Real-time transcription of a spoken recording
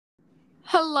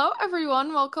Hello,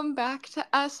 everyone. Welcome back to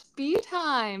SB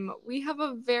Time. We have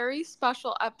a very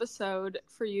special episode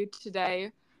for you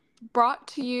today, brought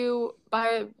to you by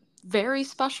a very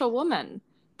special woman,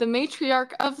 the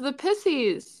matriarch of the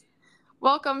Pissies.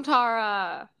 Welcome,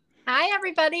 Tara. Hi,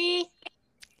 everybody.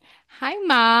 Hi,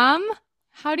 Mom.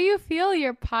 How do you feel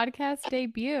your podcast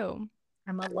debut?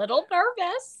 I'm a little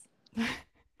nervous.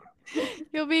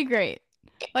 You'll be great.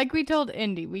 Like we told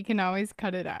Indy, we can always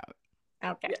cut it out.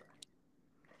 Okay. Yeah.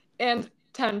 And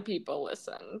 10 people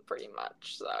listen, pretty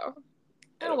much, so.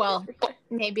 Oh, well,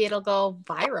 maybe it'll go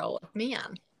viral with me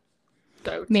on.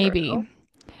 So Maybe. true.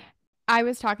 I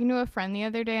was talking to a friend the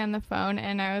other day on the phone,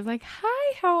 and I was like,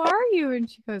 hi, how are you? And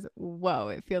she goes, whoa,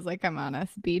 it feels like I'm on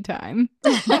SB Time.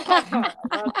 That's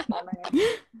funny.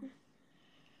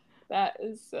 That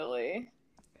is silly.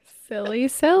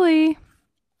 Silly.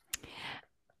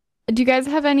 Do you guys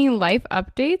have any life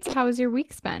updates? How has your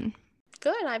week been?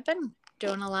 Good. I've been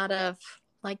doing a lot of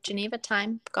Geneva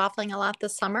time, golfing a lot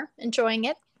this summer, enjoying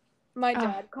it. My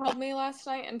dad called me last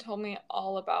night and told me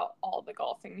all about all the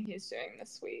golfing he's doing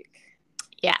this week.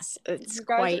 Yes, it's You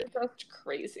guys quite. are just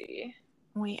crazy.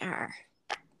 We are.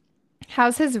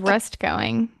 How's his wrist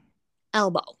going?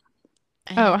 Elbow.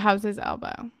 Oh, how's his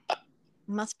elbow?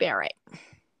 Must be all right.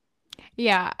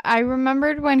 Yeah, I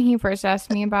remembered when he first asked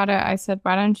me about it, I said,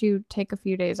 why don't you take a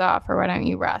few days off or why don't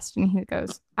you rest? And he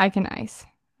goes, I can ice.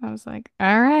 I was like,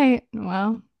 all right,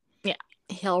 well. Yeah,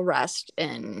 he'll rest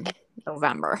in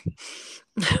November.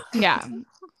 Yeah,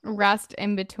 rest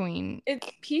in between It's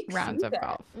peak rounds season. of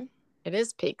golf. It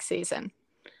is peak season.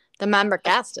 The member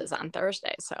guest is on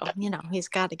Thursday, so, he's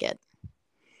got to get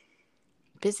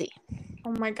busy.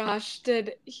 Oh my gosh,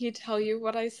 did he tell you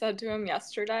what I said to him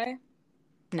yesterday?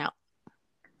 No.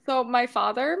 So my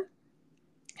father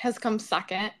has come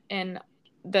second in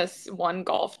this one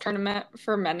golf tournament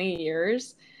for many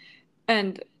years.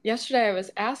 And yesterday I was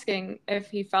asking if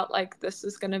he felt like this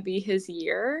was going to be his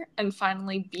year and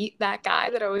finally beat that guy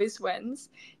that always wins.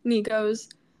 And he goes,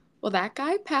 well, that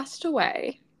guy passed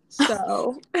away.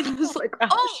 So, and I was like,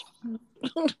 oh.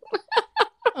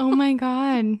 Oh my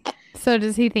God. So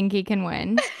does he think he can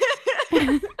win?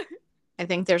 I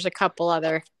think there's a couple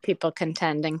other people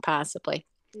contending, possibly.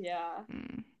 Yeah.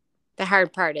 The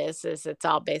hard part is it's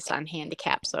all based on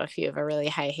handicap. So if you have a really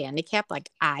high handicap like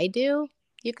I do,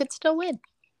 you could still win.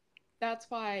 That's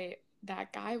why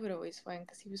that guy would always win,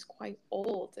 because he was quite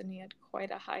old and he had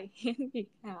quite a high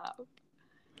handicap.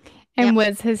 And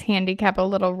was his handicap a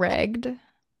little rigged?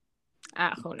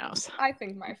 Who knows? I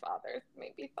think my father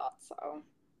maybe thought so.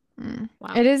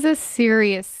 Wow. It is a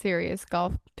serious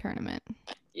golf tournament.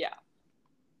 Yeah.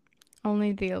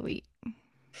 Only the elite.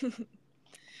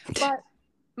 But,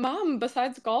 Mom,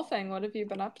 besides golfing, what have you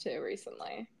been up to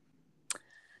recently?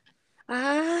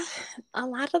 A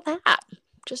lot of that.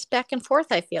 Just back and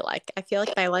forth, I feel like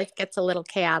my life gets a little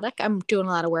chaotic. I'm doing a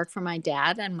lot of work for my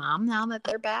dad and mom now that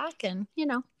they're back, and,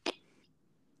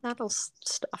 that'll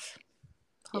stuff.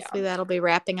 Hopefully that'll be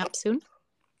wrapping up soon.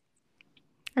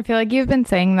 I feel like you've been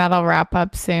saying that'll wrap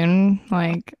up soon,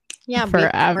 forever. We've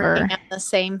been working on the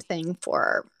same thing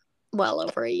for well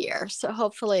over a year, so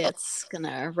hopefully it's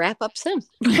gonna wrap up soon.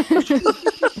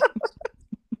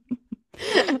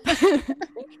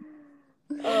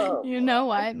 You know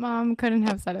what? Mom couldn't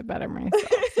have said it better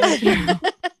myself.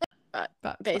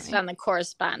 Based on the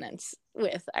correspondence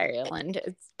with Ireland,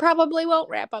 it probably won't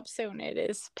wrap up soon. It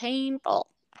is painful.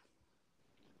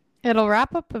 It'll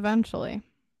wrap up eventually.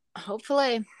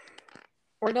 Hopefully.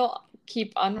 Or it'll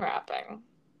keep unwrapping.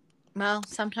 Well,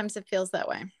 sometimes it feels that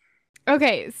way.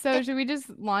 Okay, so should we just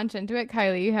launch into it?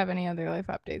 Kylie, you have any other life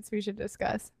updates we should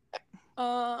discuss? Do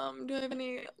I have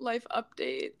any life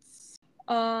updates?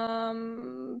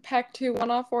 Pack 2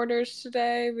 one-off orders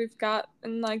today. We've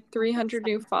gotten 300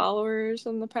 new followers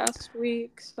in the past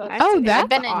week. So I've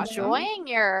been enjoying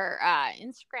your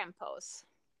Instagram posts.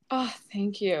 Oh,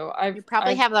 thank you. You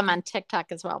probably have them on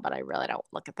TikTok as well, but I really don't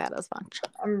look at that as much.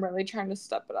 I'm really trying to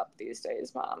step it up these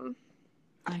days, Mom.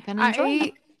 I've been enjoying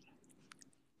it.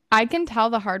 I can tell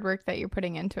the hard work that you're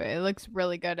putting into it. It looks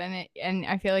really good, and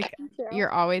I feel like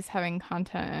you're always having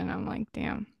content, and I'm like,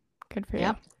 damn, good for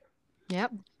you.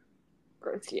 Yep.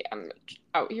 Gracie, I'm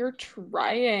out here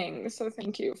trying, so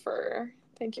thank you for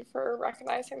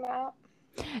recognizing that.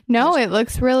 No, it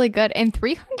looks really good, and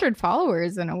 300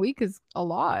 followers in a week is a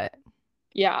lot.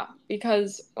 Yeah,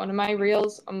 because one of my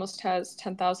reels almost has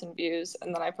 10,000 views,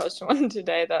 and then I posted one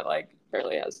today that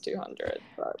barely has 200.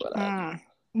 But whatever.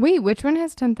 Wait, which one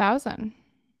has 10,000?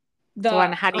 The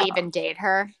one, how do you even date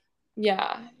her?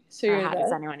 Yeah. So you're how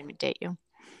does anyone even date you?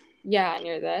 Yeah, and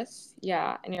you're this.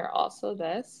 Yeah, and you're also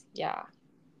this. Yeah.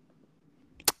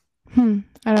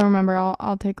 I don't remember.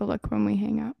 I'll take a look when we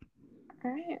hang up.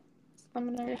 All right. Let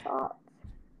me know your thoughts.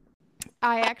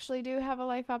 I actually do have a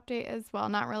life update as well.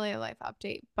 Not really a life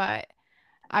update, but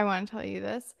I want to tell you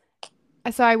this.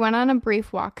 So I went on a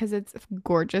brief walk because it's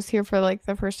gorgeous here for like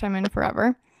the first time in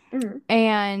forever. Mm-hmm.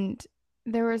 And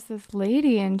there was this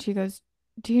lady and she goes,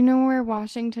 "Do you know where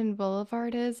Washington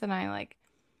Boulevard is?" And I like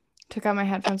took out my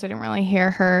headphones. I didn't really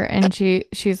hear her. And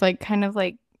she's like kind of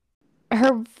like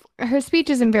her speech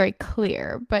isn't very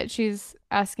clear, but she's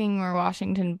asking where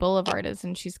Washington Boulevard is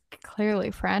and she's clearly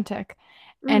frantic.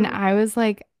 And I was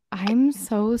like, "I'm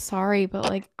so sorry, but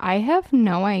like I have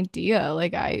no idea.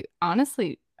 Like I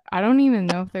honestly I don't even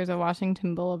know if there's a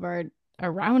Washington Boulevard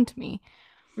around me."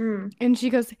 And she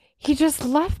goes, "He just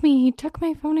left me. He took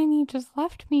my phone and he just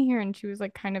left me here." And she was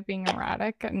like kind of being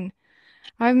erratic. And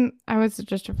I was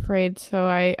just afraid. So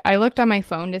I looked on my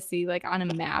phone to see like on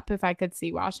a map if I could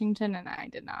see Washington, and I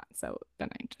did not. So then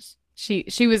I just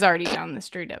she was already down the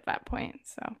street at that point.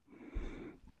 So,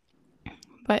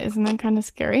 but isn't that kind of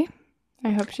scary?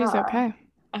 I hope she's okay.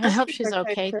 I hope she's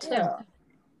okay too.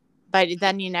 But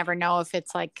then you never know if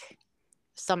it's like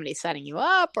somebody setting you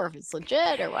up or if it's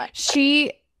legit or what.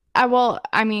 Well,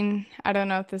 I mean, I don't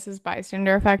know if this is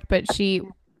bystander effect, but she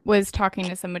was talking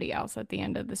to somebody else at the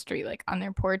end of the street, like on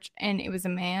their porch, and it was a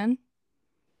man.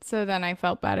 So then I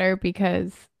felt better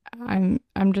because I'm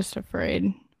just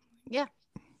afraid. Yeah.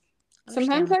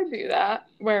 Sometimes I do that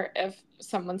where if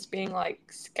someone's being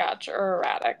like sketch or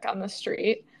erratic on the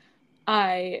street,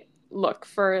 I look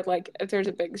for like if there's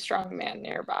a big strong man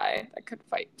nearby that could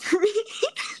fight for me.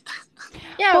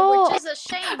 Yeah, Well, which is a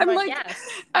shame. I'm but like, yes,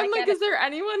 I'm like, is there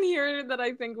anyone here that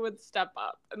I think would step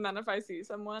up? And then if I see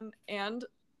someone, and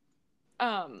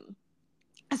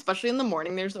especially in the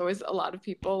morning, there's always a lot of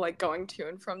people like going to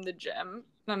and from the gym,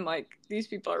 and I'm like, these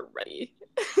people are ready.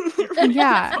 Ready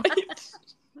Yeah. to fight.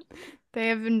 They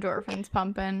have endorphins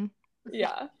pumping.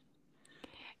 Yeah.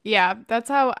 Yeah, that's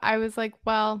how I was like,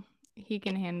 well, he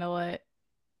can handle it.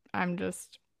 I'm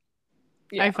just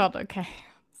Yeah. I felt okay.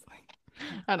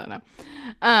 I don't know.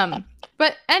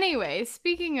 But anyway,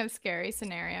 speaking of scary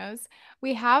scenarios,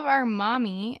 we have our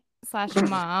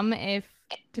mommy/mom, if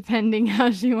depending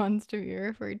how she wants to be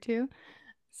referred to.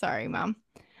 Sorry, Mom.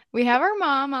 We have our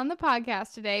mom on the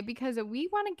podcast today because we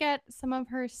want to get some of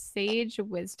her sage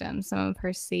wisdom, some of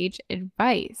her sage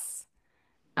advice.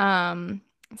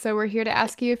 So we're here to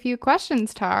ask you a few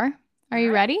questions, Tar. Are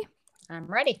you ready? I'm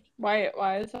ready. Why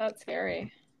is that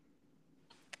scary?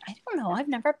 I don't know. I've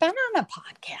never been on a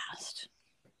podcast.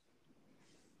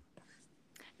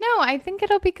 No, I think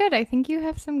it'll be good. I think you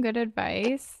have some good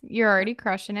advice. You're already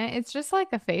crushing it. It's just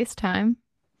like a FaceTime.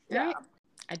 Yeah.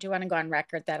 I do want to go on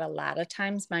record that a lot of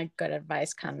times my good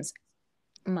advice comes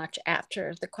much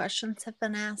after the questions have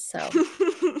been asked. So,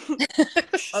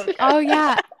 Okay. Oh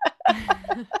yeah.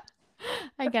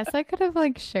 I guess I could have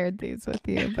like shared these with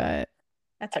you, but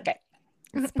that's okay.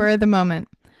 spur of the moment.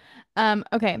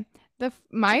 Okay.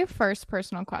 My first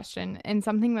personal question, and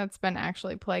something that's been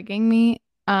actually plaguing me,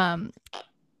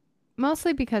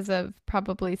 mostly because of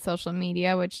probably social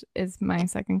media, which is my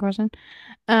second question.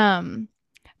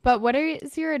 But what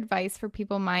is your advice for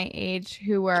people my age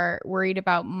who are worried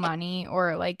about money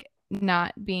or like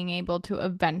not being able to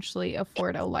eventually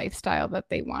afford a lifestyle that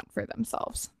they want for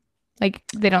themselves? Like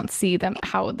they don't see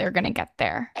how they're going to get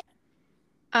there.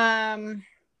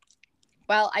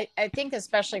 Well, I think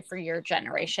especially for your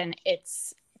generation,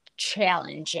 it's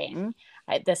challenging.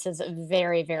 This is a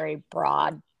very, very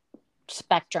broad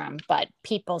spectrum, but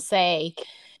people say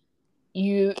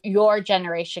your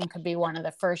generation could be one of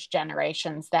the first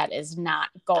generations that is not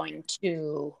going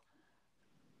to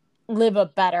live a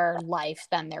better life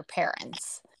than their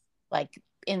parents. Like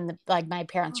my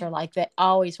parents are like, they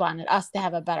always wanted us to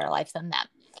have a better life than them.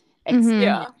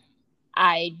 Yeah.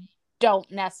 I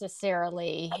don't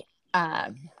necessarily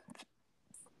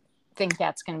think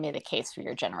that's going to be the case for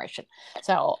your generation.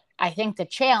 So I think the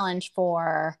challenge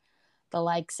for the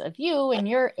likes of you and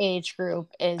your age group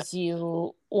is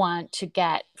you want to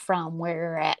get from where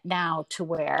you're at now to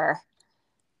where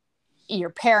your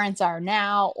parents are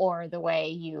now, or the way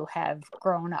you have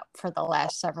grown up for the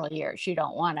last several years. You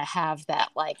don't want to have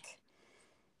that, like,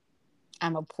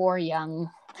 I'm a poor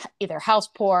young, either house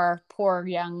poor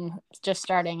young, just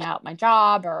starting out my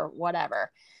job or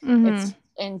whatever.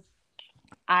 And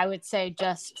I would say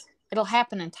just, it'll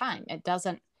happen in time. It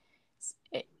doesn't,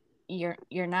 you're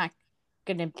not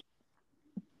going to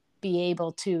be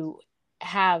able to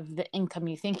have the income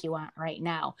you think you want right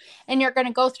now. And you're going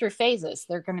to go through phases.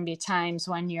 There are going to be times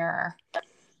when you're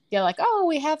like, oh,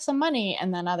 we have some money.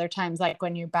 And then other times, like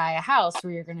when you buy a house,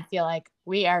 where you're going to feel like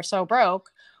we are so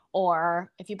broke,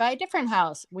 or if you buy a different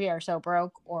house, we are so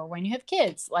broke, or when you have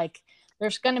kids, like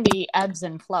there's going to be ebbs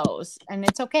and flows, and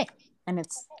it's okay. And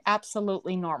it's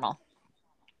absolutely normal.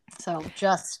 So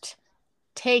just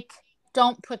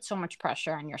don't put so much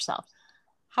pressure on yourself.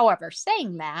 However,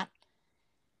 saying that,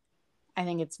 I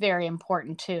think it's very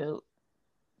important to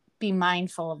be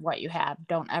mindful of what you have.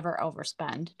 Don't ever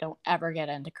overspend. Don't ever get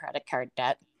into credit card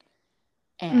debt.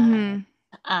 And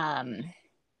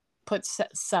put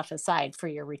stuff aside for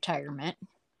your retirement.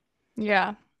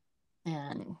 Yeah.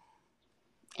 And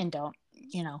don't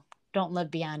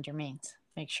live beyond your means.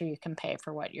 Make sure you can pay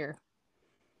for what you're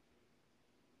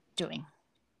doing.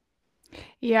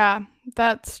 Yeah,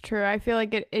 that's true. I feel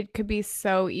like it could be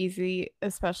so easy,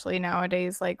 especially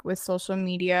nowadays, like with social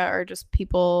media or just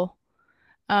people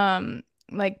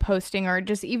like posting or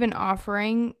just even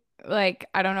offering, like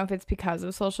I don't know if it's because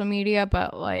of social media,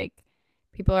 but like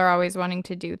people are always wanting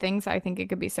to do things. I think it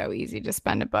could be so easy to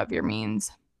spend above your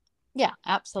means. Yeah,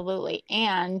 absolutely.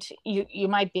 And you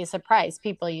might be surprised.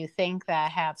 People you think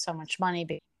that have so much money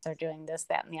because they're doing this,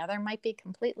 that, and the other might be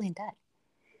completely in debt.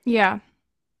 Yeah,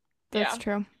 that's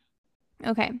true.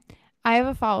 Okay, I have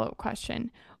a follow-up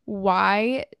question.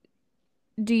 Why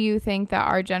do you think that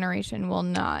our generation will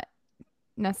not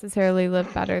necessarily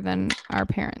live better than our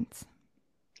parents?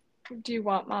 Do you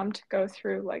want mom to go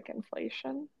through like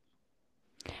inflation?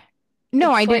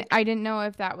 No, I didn't know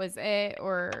if that was it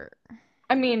or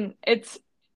I mean, is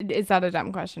that a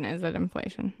dumb question? Is it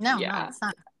inflation? No, it's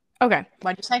not. Okay.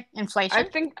 What'd you say? Inflation?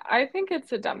 I think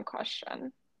it's a dumb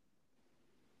question.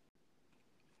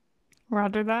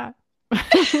 Roger that.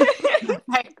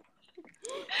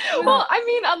 Well, I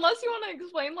mean, unless you want to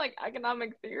explain like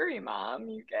economic theory, Mom,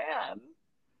 you can.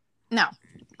 No,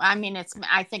 I mean,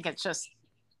 I think it's just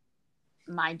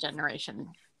my generation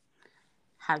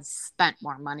has spent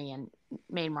more money and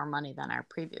made more money than our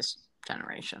previous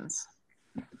generations.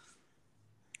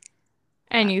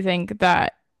 And you think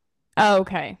that,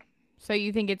 okay. So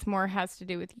you think it's more has to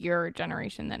do with your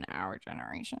generation than our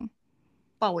generation?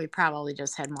 Well, we probably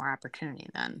just had more opportunity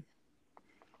than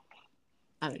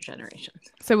other generations.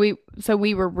 So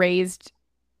we were raised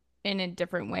in a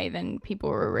different way than people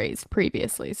were raised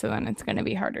previously. So then it's going to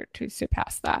be harder to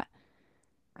surpass that.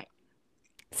 Right.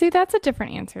 See, that's a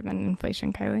different answer than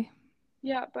inflation, Kylie.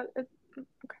 Yeah, but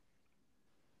okay.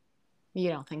 You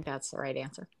don't think that's the right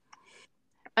answer?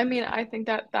 I mean, I think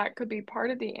that could be part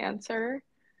of the answer,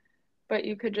 but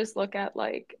you could just look at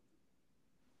like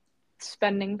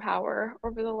spending power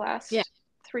over the last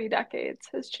 3 decades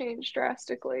has changed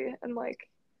drastically, and like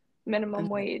minimum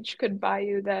wage could buy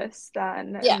you this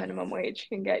then, and minimum wage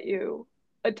can get you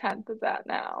a tenth of that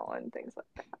now, and things like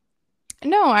that.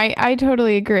 No, I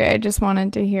totally agree. I just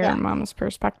wanted to hear Mom's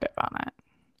perspective on it.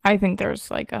 I think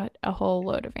there's like a whole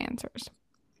load of answers.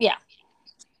 Yeah.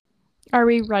 Are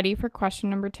we ready for question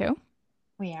number 2?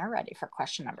 We are ready for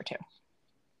question number 2.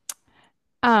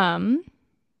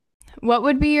 What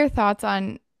would be your thoughts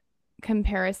on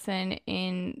comparison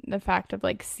in the fact of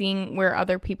like seeing where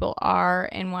other people are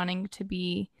and wanting to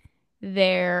be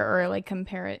there, or like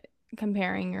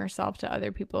comparing yourself to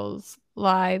other people's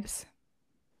lives?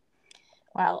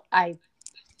 Well, I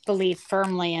believe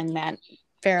firmly in that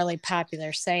fairly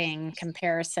popular saying,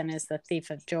 comparison is the thief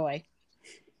of joy.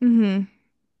 Mm-hmm.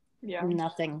 Yeah.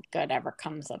 Nothing good ever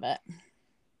comes of it.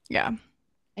 Yeah.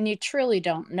 And you truly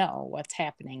don't know what's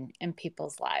happening in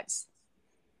people's lives.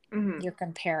 Mm-hmm. You're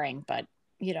comparing, but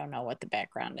you don't know what the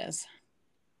background is.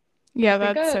 Yeah,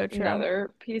 that's so true.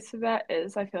 Another piece of that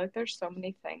is I feel like there's so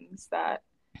many things that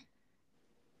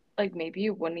like maybe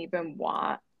you wouldn't even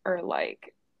want or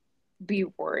like be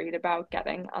worried about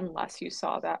getting unless you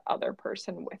saw that other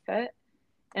person with it.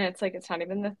 And it's like, it's not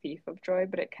even the thief of joy,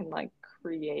 but it can like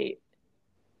create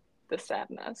the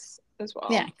sadness as well.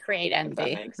 Yeah, create envy.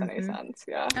 If that makes any sense.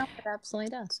 Yeah. No, it absolutely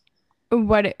does.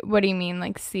 What do you mean,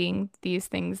 like seeing these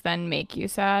things then make you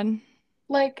sad?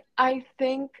 Like, I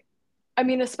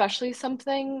mean, especially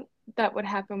something that would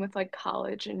happen with like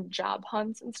college and job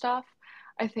hunts and stuff.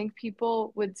 I think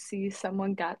people would see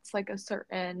someone gets like a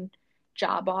certain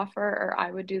job offer, or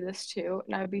I would do this too,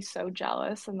 and I would be so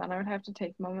jealous, and then I would have to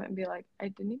take a moment and be like, I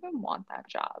didn't even want that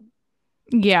job.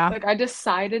 Yeah. Like, I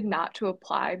decided not to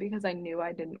apply because I knew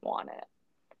I didn't want it.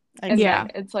 And yeah.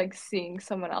 then it's like seeing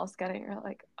someone else getting it, you're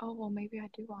like, oh, well, maybe I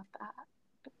do want that.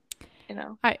 You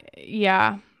know?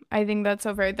 I think that's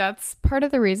so fair. That's part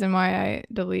of the reason why I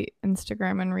delete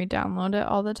Instagram and re-download it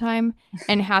all the time.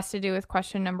 And it has to do with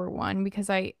question number 1, because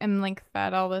I am like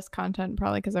fed all this content,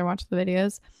 probably because I watch the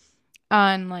videos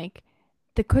on like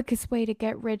the quickest way to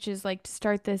get rich is like to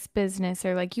start this business,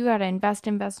 or like you got to invest.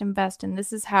 And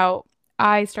this is how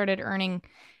I started earning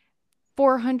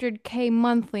 $400K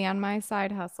monthly on my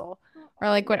side hustle or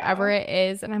like whatever Yeah.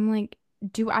 it is. And I'm like,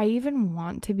 do I even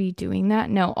want to be doing that?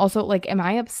 No. Also, like, am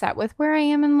I upset with where I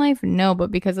am in life? No,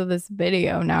 but because of this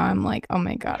video, now I'm like, oh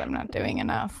my God, I'm not doing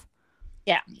enough.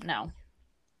 Yeah, no.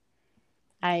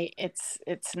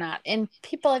 It's not. And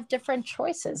people have different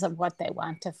choices of what they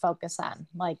want to focus on.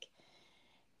 Like,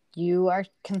 you are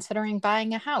considering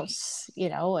buying a house, you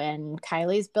know, and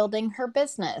Kylie's building her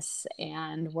business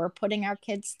and we're putting our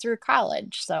kids through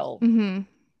college. So Mm-hmm.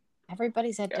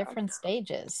 everybody's at Yeah. different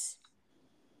stages.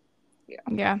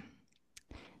 Yeah.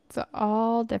 It's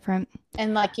all different.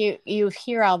 And like you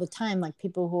hear all the time, like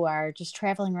people who are just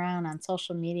traveling around on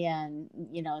social media and,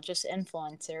 you know, just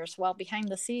influencers. Well, behind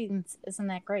the scenes, isn't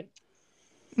that great?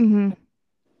 Mm-hmm.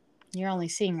 You're only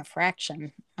seeing a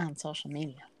fraction on social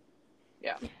media.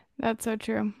 Yeah. That's so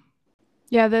true.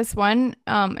 Yeah, this one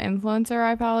influencer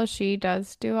I follow, she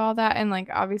does do all that. And like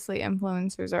obviously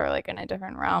influencers are like in a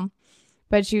different realm.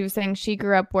 But she was saying she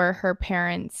grew up where her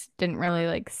parents didn't really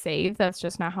like save. That's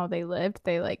just not how they lived.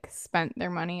 They like spent their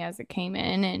money as it came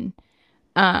in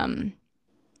and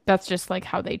that's just like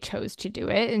how they chose to do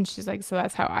it. And she's like, so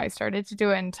that's how I started to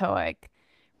do it until like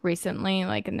recently,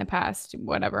 like in the past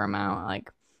whatever amount, like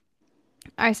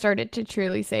I started to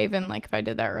truly save and like if I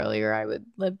did that earlier, I would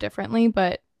live differently,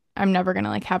 but I'm never gonna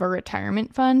like have a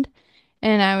retirement fund.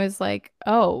 And I was like,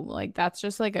 oh, like that's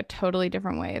just like a totally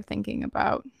different way of thinking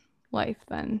about life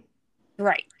than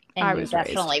Right. And I we was raised.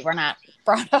 definitely were not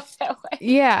brought up that way.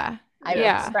 Yeah. I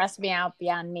Yeah. would stress me out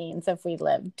beyond means if we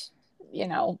lived, you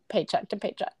know, paycheck to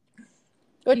paycheck.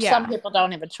 Which Yeah. some people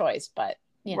don't have a choice, but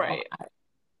you know, Right.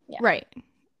 Yeah. Right.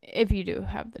 If you do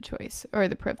have the choice or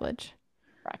the privilege.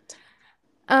 correct.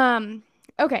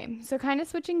 Okay, so kind of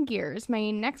switching gears,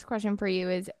 my next question for you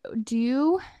is, do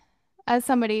you, as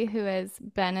somebody who has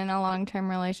been in a long-term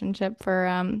relationship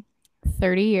for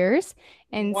 30 years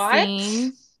and What?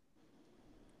 seen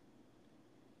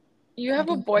You have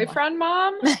a boyfriend,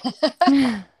 Mom?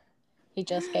 He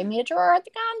just gave me a drawer at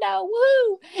the condo.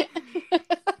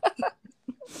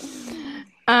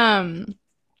 Woo!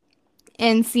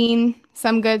 and seen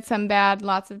some good, some bad,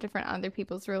 lots of different other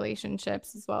people's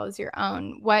relationships as well as your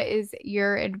own. What is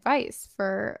your advice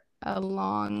for a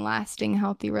long-lasting,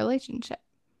 healthy relationship?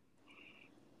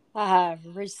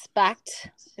 Respect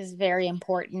is very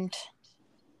important.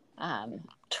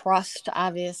 Trust,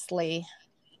 obviously.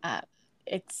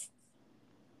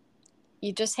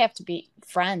 You just have to be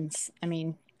friends. I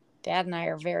mean, Dad and I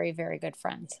are very, very good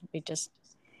friends. We just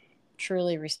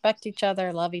truly respect each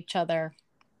other, love each other,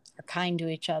 are kind to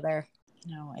each other.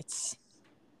 You know, it's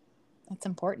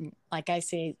important. Like I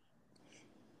see,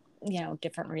 you know,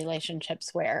 different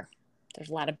relationships where there's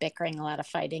a lot of bickering, a lot of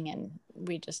fighting, and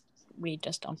we just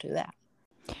don't do that.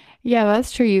 Yeah,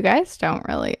 that's true. You guys don't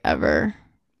really ever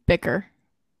bicker.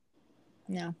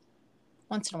 No,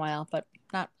 once in a while, but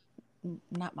not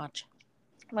much.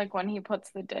 Like when he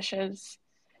puts the dishes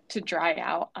to dry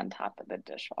out on top of the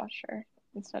dishwasher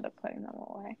instead of putting them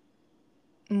away.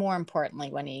 More importantly,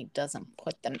 when he doesn't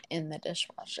put them in the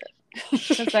dishwasher.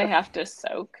 Because they have to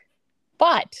soak.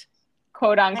 But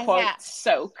Quote unquote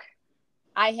soak.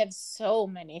 I have so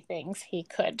many things he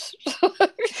could.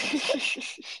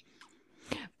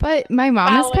 But my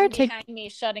mom is Following particular. behind me,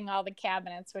 shutting all the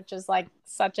cabinets, which is like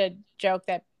such a joke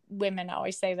that women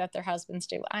always say that their husbands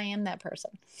do. I am that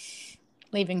person,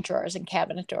 leaving drawers and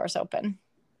cabinet doors open,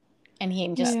 and he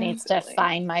just needs to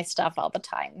find my stuff all the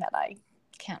time that I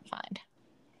can't find.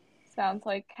 Sounds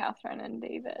like Catherine and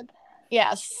David.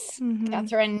 Yes, Mhm.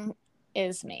 Catherine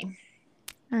is me.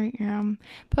 I am.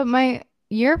 But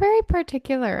you're very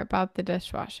particular about the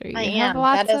dishwasher. You I have am.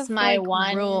 lots That is of my like,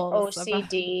 one rules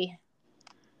OCD.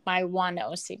 My one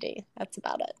OCD. That's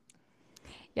about it.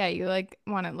 Yeah, you like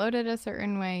want it loaded a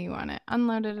certain way. You want it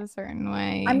unloaded a certain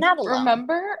way. I'm not alone.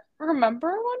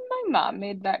 Remember when my mom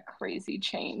made that crazy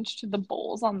change to the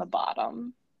bowls on the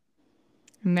bottom?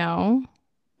 No.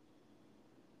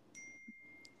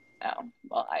 Oh,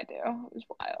 well, I do. It was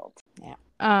wild.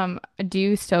 Yeah. Do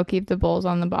you still keep the bowls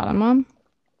on the bottom, Mom?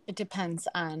 It depends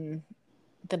on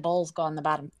the bowls go on the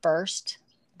bottom first,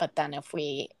 but then if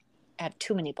we add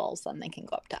too many bowls, then they can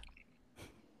go up top.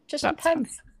 Just That's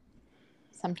depends.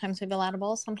 Sometimes we have a lot of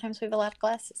bowls, sometimes we have a lot of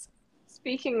glasses.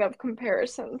 Speaking of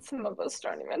comparisons, some of us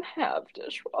don't even have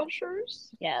dishwashers.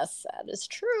 Yes, that is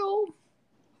true.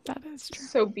 That is true.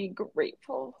 So be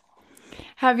grateful.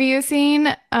 Have you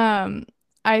seen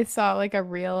I saw like a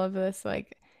reel of this,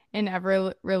 like in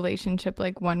every relationship,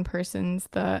 like one person's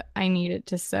the I need it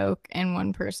to soak and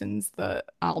one person's the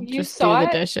I'll just do the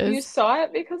dishes. You saw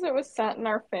it because it was sent in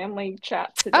our family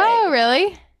chat today. Oh,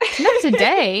 really? Not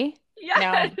today.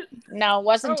 Yes. No, it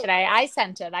wasn't Oh. today. I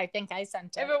sent it. I think I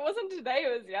sent it. If it wasn't today,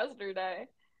 it was yesterday.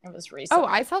 It was recent. Oh,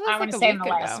 I saw this I like want to a say week in the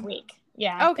ago. last week.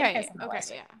 Yeah. I think I Okay. sent it Okay.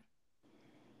 last week.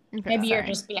 Yeah. Okay, Maybe you're sorry.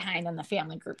 just behind in the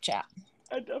family group chat.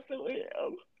 I definitely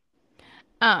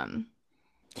am.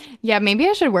 Yeah, maybe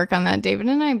I should work on that. David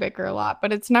and I bicker a lot,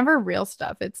 but it's never real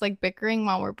stuff. It's like bickering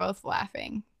while we're both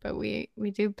laughing, but we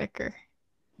do bicker.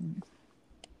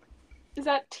 Is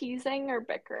that teasing or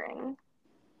bickering?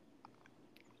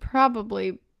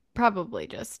 Probably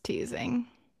just teasing.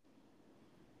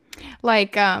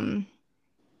 Like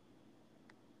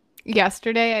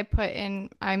yesterday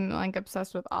I'm like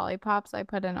obsessed with Ollipops. I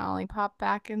put an Ollipop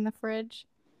back in the fridge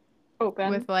Open.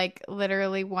 with like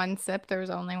literally one sip. There was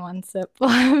only one sip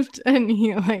left, and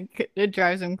it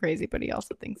drives him crazy, but he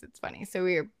also thinks it's funny. So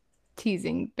we were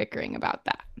bickering about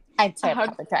that. I'd say it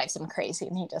probably drives him crazy,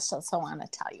 and he just doesn't want to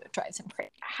tell you it drives him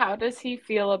crazy. How does he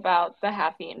feel about the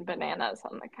half-eaten bananas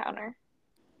on the counter?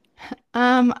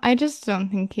 I just don't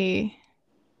think he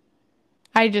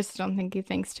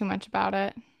thinks too much about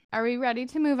it. Are we ready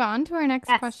to move on to our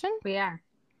next question? We are.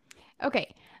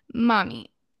 Okay,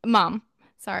 Mom,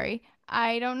 sorry.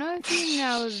 I don't know if you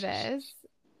know this,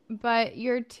 but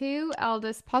your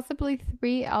possibly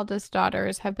 3 eldest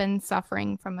daughters have been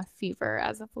suffering from a fever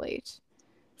as of late.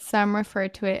 Some refer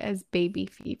to it as baby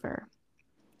fever.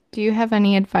 Do you have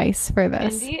any advice for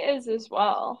this? Indy is as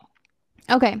well.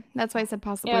 Okay, that's why I said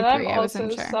possibly 3. I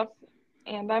wasn't sure.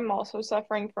 And I'm also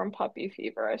suffering from puppy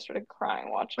fever. I started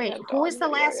crying watching Wait, a dog who was the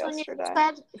last one you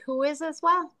said? Who is as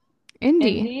well?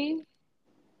 Indy.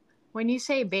 When you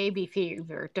say baby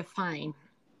fever, define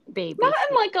baby Not fever.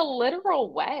 in like a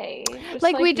literal way. Just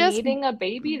Like we just needing a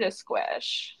baby to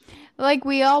squish. Like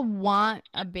we all want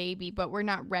a baby, but we're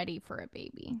not ready for a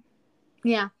baby.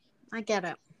 Yeah, I get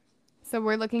it. So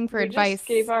we're looking for we advice. Just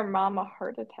gave our mom a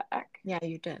heart attack. Yeah,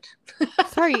 you did.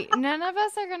 Sorry, none of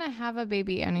us are going to have a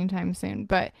baby anytime soon,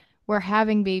 but we're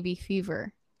having baby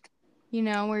fever. You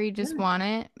know, where you just want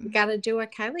it. You got to do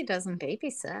what Kylie does and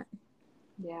babysit.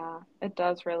 Yeah, it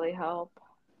does really help.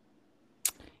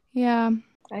 Yeah.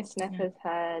 I sniff his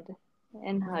head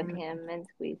and hug him and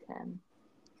squeeze him.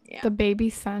 Yeah. The baby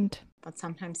scent. But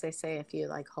sometimes they say if you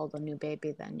like hold a new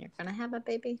baby, then you're going to have a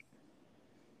baby.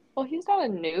 Well, he's not a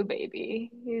new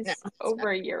baby. He's over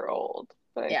a year old,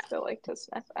 but I still like to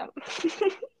sniff him.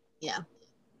 Yeah.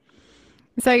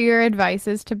 So your advice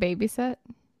is to babysit?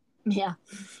 Yeah.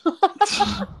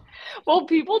 Well,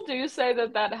 people do say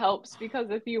that helps because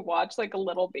if you watch like a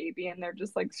little baby and they're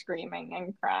just like screaming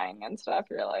and crying and stuff,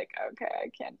 you're like, okay, I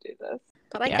can't do this.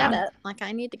 But I get it. Like,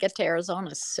 I need to get to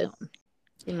Arizona soon.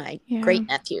 See my great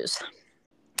nephews.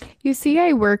 You see,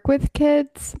 I work with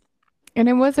kids, and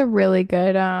it was a really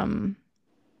good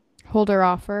holder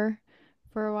offer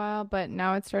for a while, but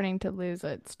now it's starting to lose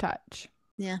its touch.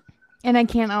 Yeah. And I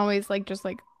can't always just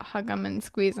hug them and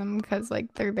squeeze them because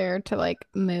they're there to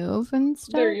move and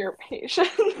stuff. They're your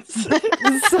patients.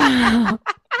 So,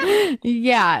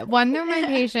 yeah, one, they're my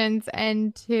patients,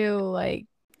 and 2,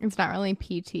 it's not really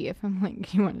PT if I'm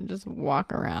you want to just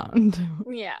walk around.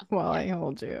 Yeah. While I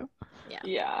hold you.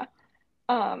 Yeah.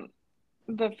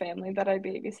 The family that I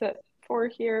babysit for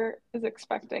here is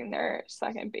expecting their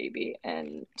second baby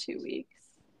in 2 weeks.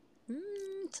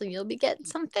 So you'll be getting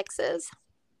some fixes.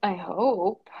 I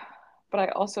hope, but I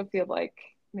also feel like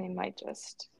they might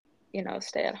just,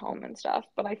 stay at home and stuff.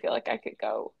 But I feel like I could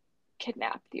go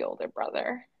kidnap the older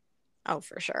brother. Oh,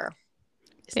 for sure.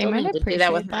 They might need to appreciate do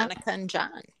that with that. Monica and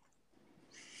John.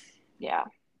 Yeah.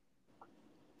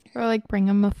 Or bring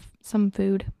them some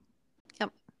food.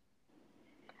 Yep.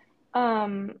 I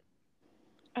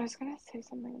was gonna say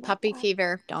something about puppy that.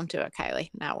 fever. Don't do it,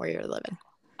 Kylie. Not where you're living.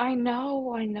 I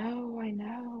know.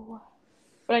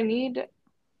 But I need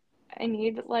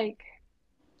like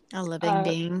a living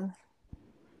being.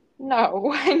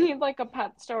 No, I need a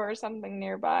pet store or something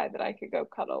nearby that I could go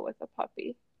cuddle with a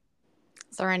puppy.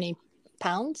 Is there any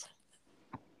pounds?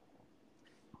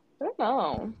 I don't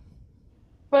know.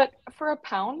 But for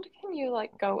 £1, can you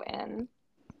go in?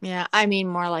 Yeah, I mean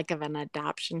more of an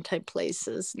adoption type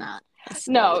places, not.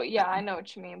 No, yeah, I know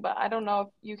what you mean, but I don't know if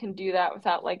you can do that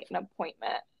without an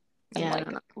appointment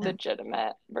and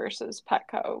legitimate versus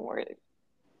Petco where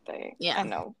they. Yeah. I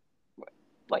know,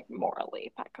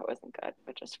 morally Petco isn't good,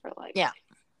 but just for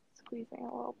squeezing a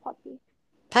little puppy.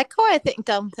 Petco, I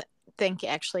don't think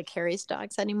actually carries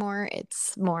dogs anymore.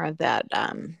 It's more of that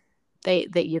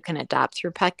that you can adopt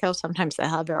through Petco. Sometimes they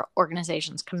have their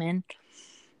organizations come in,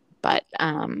 but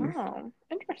oh,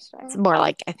 interesting. It's more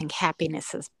I think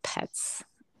Happiness is Pets.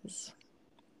 Is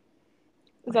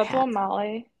that the one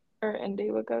Molly or Indy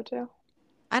would go to?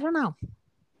 I don't know.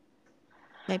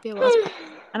 Maybe it was.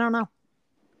 I don't know.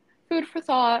 Food for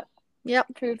thought. Yep.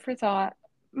 Food for thought.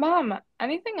 Mom,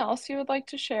 anything else you would like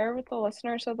to share with the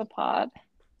listeners of the pod?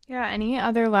 Yeah, any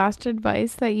other last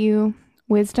advice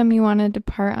wisdom you wanted to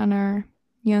part on our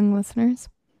young listeners?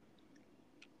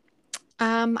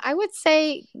 I would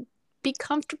say be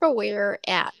comfortable where you're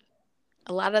at.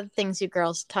 A lot of the things you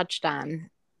girls touched on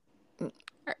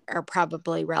are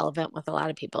probably relevant with a lot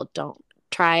of people. Don't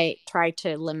try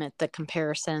to limit the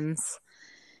comparisons,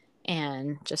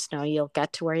 and just know you'll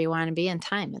get to where you want to be in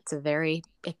time.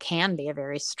 It can be a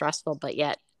very stressful but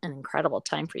yet an incredible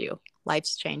time for you.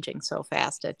 Life's changing so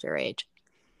fast at your age.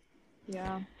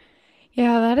 Yeah.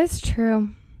 Yeah, that is true.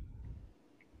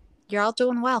 You're all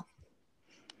doing well.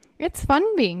 It's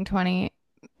fun being 20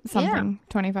 something,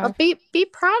 25. Well, be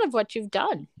proud of what you've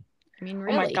done. I mean,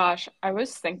 really. Oh my gosh, I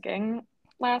was thinking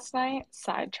last night,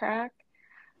 sidetrack.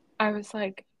 I was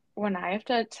like, when I have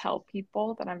to tell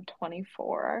people that I'm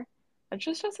 24, it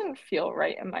just doesn't feel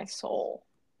right in my soul.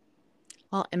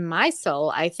 Well, in my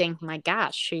soul, I think, my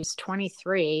gosh, she's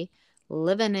 23,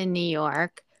 living in New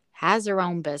York, has her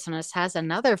own business, has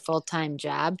another full-time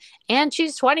job, and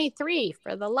she's 23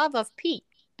 for the love of Pete.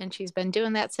 And she's been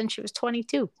doing that since she was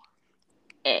 22.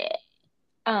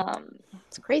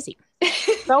 It's crazy.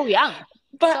 So young.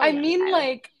 But So I young, mean, Kylie.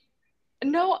 like,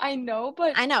 no, I know,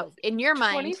 but I know. In your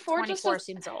mind, 24 24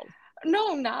 seems old.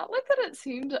 no, not like that it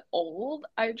seems old.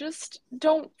 I just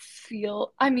don't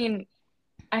feel, I mean,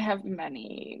 I have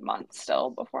many months still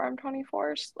before I'm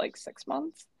 24, like 6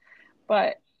 months,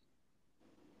 but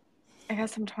I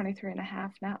guess I'm 23 and a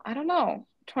half now. I don't know.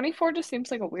 24 just seems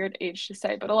like a weird age to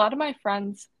say, but a lot of my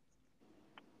friends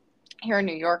here in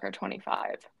New York are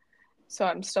 25. So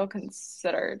I'm still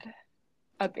considered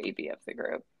a baby of the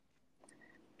group.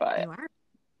 But You are.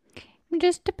 I'm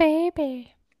just a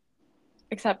baby.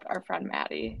 except our friend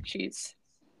Maddie, she's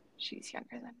younger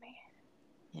than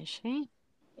me. Is she?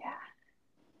 Yeah.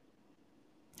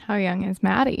 How young is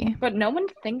Maddie? But no one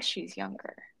thinks she's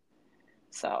younger.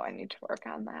 So I need to work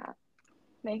on that,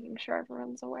 making sure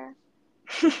everyone's aware.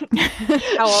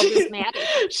 How old is Maddie?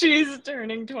 She's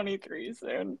turning 23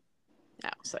 soon. Oh,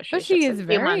 so So she's she just is a few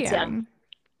very months young.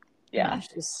 Yeah. No,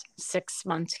 she's 6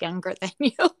 months younger than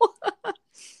you.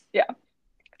 Yeah.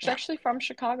 She's Yeah. actually from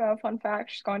Chicago. Fun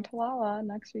fact. She's going to Lala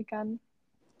next weekend.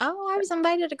 Oh, I was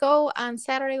invited to go on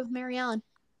Saturday with Mary Ellen.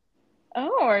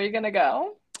 Oh, are you going to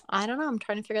go? I don't know. I'm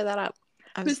trying to figure that out.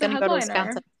 I was Who's the going to go to headliner?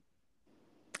 Wisconsin.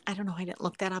 I don't know. I didn't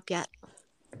look that up yet.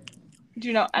 Do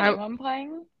you know anyone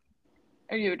playing?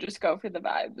 Or you would just go for the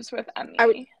vibes with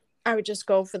Emmy? I would just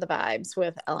go for the vibes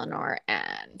with Eleanor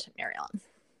and Mary Ellen.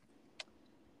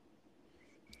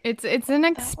 It's an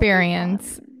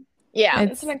experience. Yeah.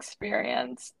 It's an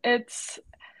experience. It's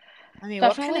I mean,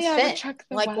 definitely what kind I of would fit? check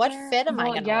the Like, weather. what fit am I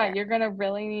Well, going to yeah, wear? you're going to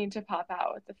really need to pop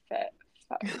out with the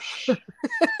fit.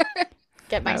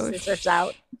 Get my scissors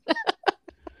out.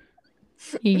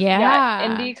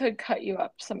 Yeah. Indy could cut you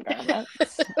up some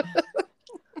garments.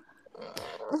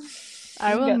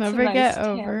 I will Get some never nice get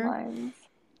tan over. lines.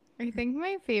 I think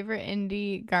my favorite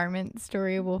indie garment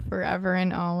story will forever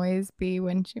and always be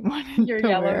when she wanted Your to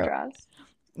yellow wear. dress.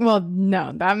 Well,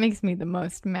 no, that makes me the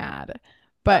most mad.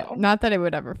 But Oh. not that it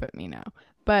would ever fit me now.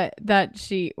 But that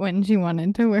when she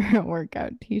wanted to wear a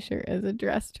workout t-shirt as a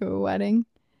dress to a wedding,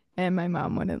 and my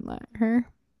mom wouldn't let her.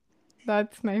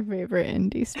 That's my favorite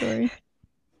indie story.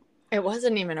 It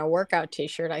wasn't even a workout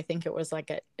t-shirt. I think it was like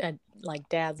a like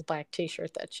Dad's black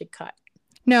t-shirt that she cut.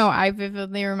 No, I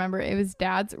vividly remember it was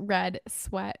Dad's red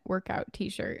sweat workout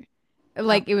t-shirt.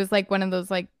 Like it was like one of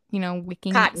those like, you know,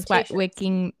 wicking Cotton sweat t-shirts.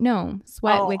 wicking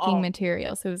sweat wicking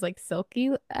material. So it was like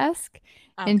silky-esque.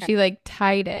 Okay. And she like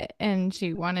tied it and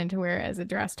she wanted to wear it as a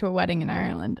dress to a wedding in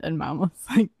Ireland. And Mom was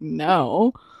like,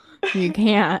 no, you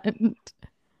can't.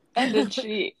 And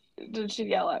did she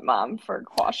yell at Mom for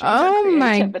quashing Oh her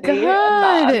my creativity and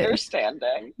God. not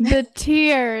understanding? The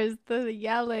tears, the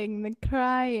yelling, the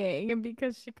crying. And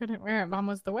because she couldn't wear it, Mom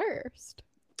was the worst.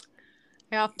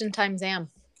 I oftentimes am.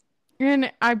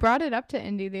 And I brought it up to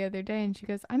Indy the other day and she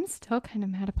goes, I'm still kind of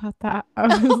mad about that. I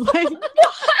was like,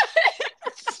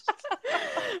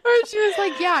 or she was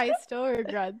like, yeah, I still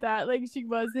regret that. Like she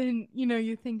wasn't, you know,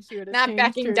 you think she would have Not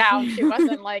backing down. She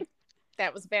wasn't like,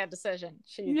 that was a bad decision.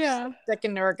 She's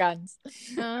sticking to her guns.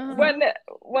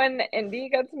 When Indy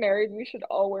gets married, we should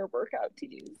all wear workout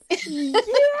tees. Yeah.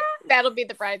 That'll be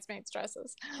the bridesmaids'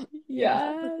 dresses.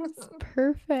 Yes.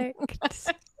 Perfect.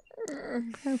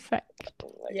 Perfect.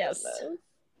 Oh my Yes.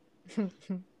 goodness.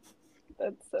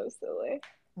 That's so silly.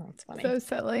 That's funny. So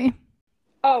silly.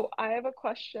 Oh, I have a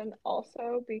question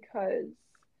also because,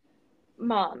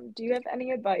 Mom, do you have any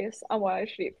advice on what I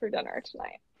should eat for dinner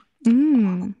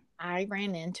tonight? I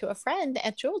ran into a friend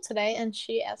at Jewel today, and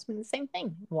she asked me the same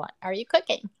thing. What are you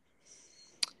cooking?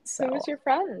 So, Who was your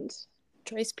friend?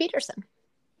 Joyce Peterson.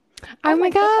 Oh my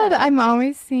God. goodness. I'm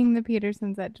always seeing the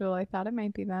Petersons at Jewel. I thought it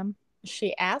might be them.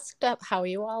 She asked how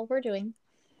you all were doing.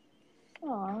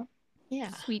 Aw.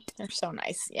 Yeah. Sweet. They're so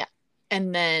nice. Yeah.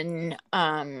 And then,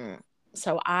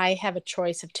 so I have a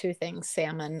choice of two things,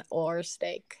 salmon or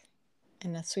steak,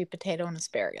 and a sweet potato and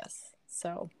asparagus.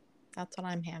 So that's what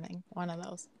I'm having. One of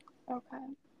those. Okay.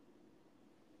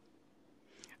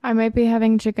 I might be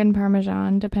having chicken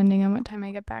parmesan depending on what time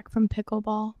I get back from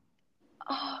pickleball.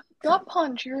 Oh, gut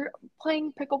punch. You're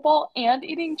playing pickleball and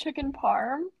eating chicken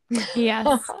parm?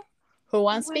 Yes. Who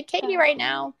wants to be Katie right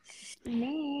now?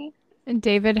 Me. And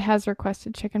David has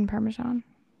requested chicken parmesan.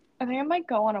 I think I might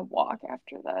go on a walk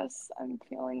after this. I'm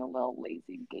feeling a little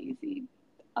lazy gazy.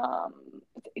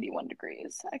 It's 81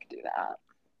 degrees. I could do that.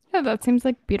 Yeah, that seems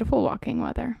like beautiful walking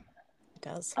weather. It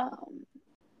does.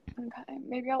 Okay.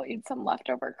 Maybe I'll eat some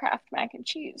leftover Kraft mac and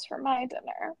cheese for my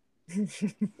dinner. Do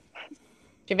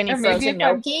you have any Or maybe frozen if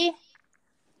I'm- gnocchi?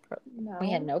 No. We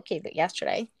had gnocchi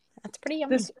yesterday. That's pretty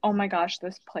yummy. Oh my gosh,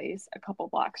 this place a couple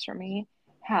blocks from me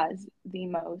has the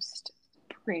most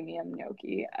premium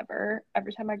gnocchi ever.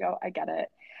 Every time I go, I get it.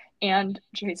 And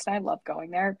Jace and I love going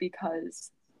there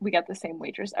because we get the same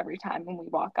waitress every time when we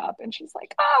walk up, and she's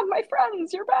like, "Ah, my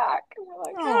friends, you're back." And we're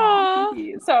like, Aw.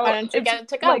 "Oh." So Why don't you get it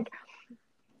to go? like,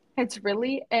 it's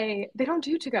really they don't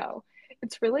do to go.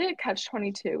 It's really a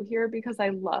catch-22 here because I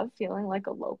love feeling like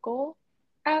a local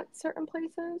at certain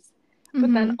places.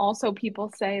 But then also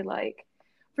people say, like,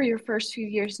 for your first few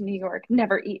years in New York,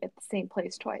 never eat at the same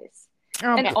place twice.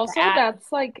 And also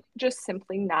that's like just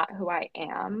simply not who I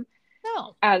am.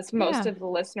 No. As most of the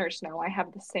listeners know, I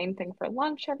have the same thing for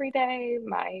lunch every day.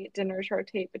 My dinners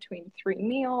rotate between 3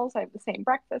 meals. I have the same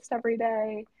breakfast every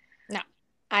day. No.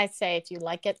 I say if you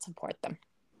like it, support them.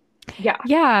 Yeah.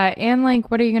 Yeah. And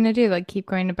like, what are you going to do? Like, keep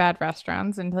going to bad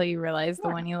restaurants until you realize the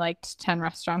one you liked 10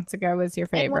 restaurants ago was your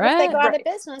favorite? And what if they go out of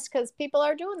business because people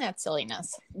are doing that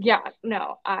silliness? Yeah.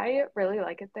 No, I really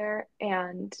like it there.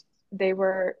 And they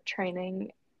were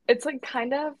training. It's like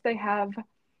kind of, they have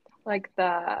like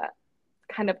the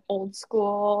kind of old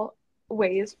school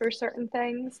ways for certain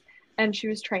things. And she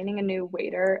was training a new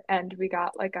waiter, and we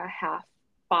got like a half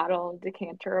bottle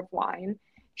decanter of wine.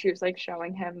 She was like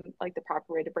showing him like the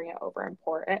proper way to bring it over and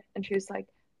pour it. And she was like,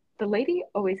 the lady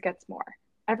always gets more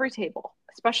every table,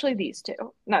 especially these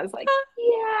two. And I was like,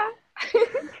 yeah.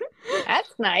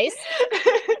 That's nice.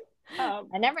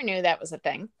 I never knew that was a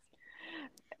thing.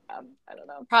 I don't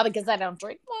know. Probably because I don't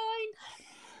drink wine.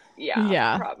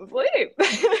 Yeah. Probably.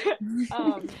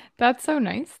 That's so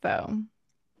nice, though.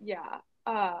 Yeah.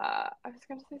 I was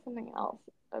going to say something else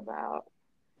about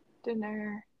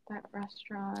dinner, that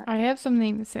restaurant. I have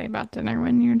something to say about dinner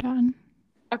when you're done.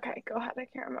 Okay, go ahead. I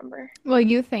can't remember. Well,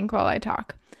 you think while I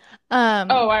talk. I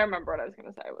remember what I was going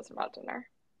to say. It was about dinner.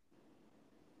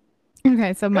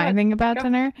 Okay, so my thing about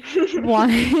dinner.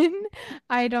 One,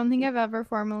 I don't think I've ever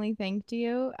formally thanked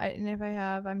you. And if I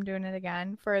have, I'm doing it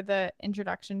again for the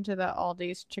introduction to the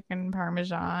Aldi's chicken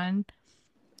parmesan.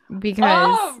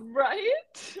 Because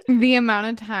the amount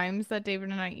of times that David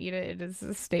and I eat it, it is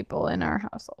a staple in our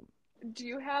household. Do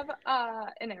you have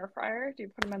an air fryer? Do you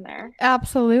put them in there?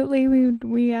 Absolutely.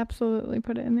 We absolutely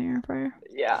put it in the air fryer.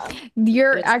 Yeah.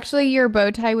 Your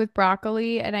bow tie with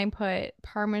broccoli, and I put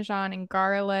Parmesan and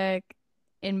garlic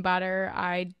in butter.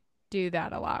 I do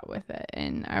that a lot with it,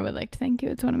 and I would like to thank you.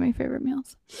 It's one of my favorite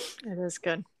meals. It is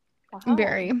good. Wow.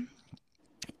 Very.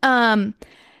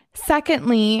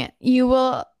 Secondly, you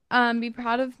will be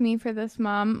proud of me for this,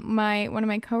 Mom. One of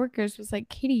my coworkers was like,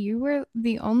 Katie, you were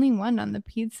the only one on the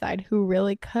peds side who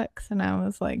really cooks. And I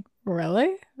was like,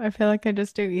 really? I feel like I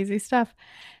just do easy stuff.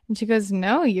 And she goes,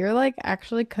 no, you're like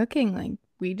actually cooking. Like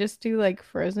we just do like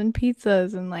frozen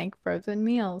pizzas and like frozen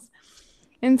meals.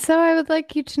 And so I would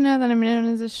like you to know that I'm known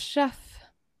as a chef.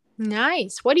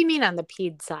 Nice. What do you mean on the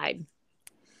ped side?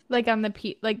 Like on the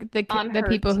the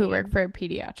people who work for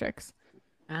pediatrics.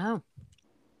 Oh.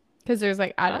 Because there's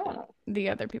like, the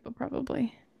other people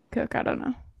probably cook. I don't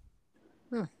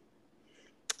know.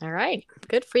 All right.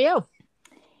 Good for you.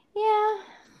 Yeah.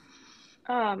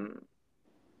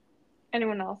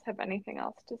 Anyone else have anything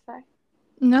else to say?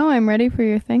 No, I'm ready for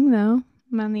your thing, though.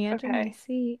 I'm on the edge of my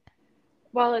seat.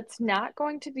 While it's not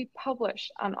going to be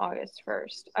published on August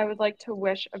 1st, I would like to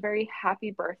wish a very happy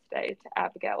birthday to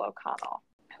Abigail O'Connell,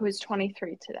 who is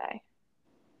 23 today.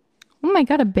 Oh my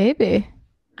God, a baby.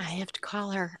 I have to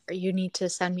call her. You need to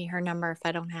send me her number if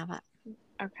I don't have it.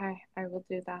 Okay, I will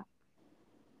do that.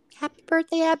 Happy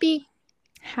birthday, Abby.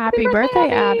 Happy birthday,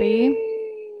 Abby.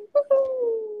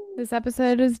 Woo-hoo. This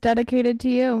episode is dedicated to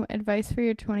you. Advice for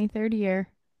your 23rd year.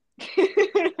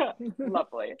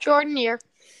 Lovely. Jordan year.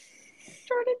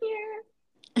 Jordan year.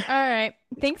 All right.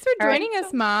 Thanks for All right. joining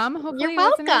us, Mom. Hopefully You're it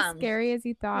wasn't as welcome. scary as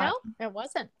you thought. No, it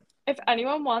wasn't. If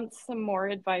anyone wants some more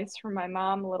advice from my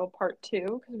mom, a little part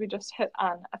 2, because we just hit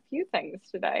on a few things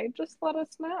today, just let us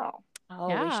know. Oh,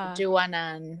 we Yeah. should do one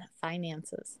on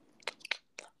finances.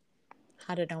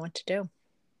 How to know what to do.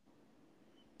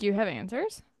 Do you have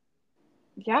answers?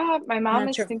 Yeah, my mom Not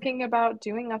is sure. thinking about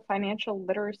doing a financial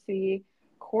literacy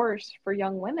course for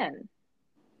young women.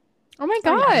 Oh my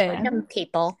Oh, yeah. God. Young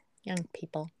people. Young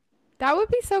people. That would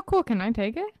be so cool. Can I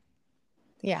take it?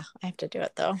 Yeah, I have to do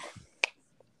it though.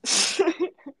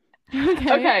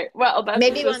 Okay, well, that's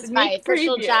Maybe just a once my sneak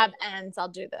official preview. job ends, I'll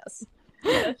do this.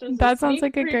 That's just That a sounds sneak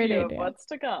like a great preview of idea. what's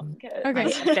to come, kids. Okay. My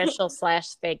official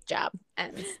 / fake job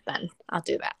ends, then I'll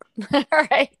do that. All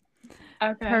right.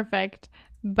 Okay. Perfect.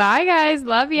 Bye, guys.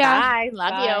 Love ya. Bye.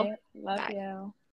 Love you. Bye. Love Bye. you.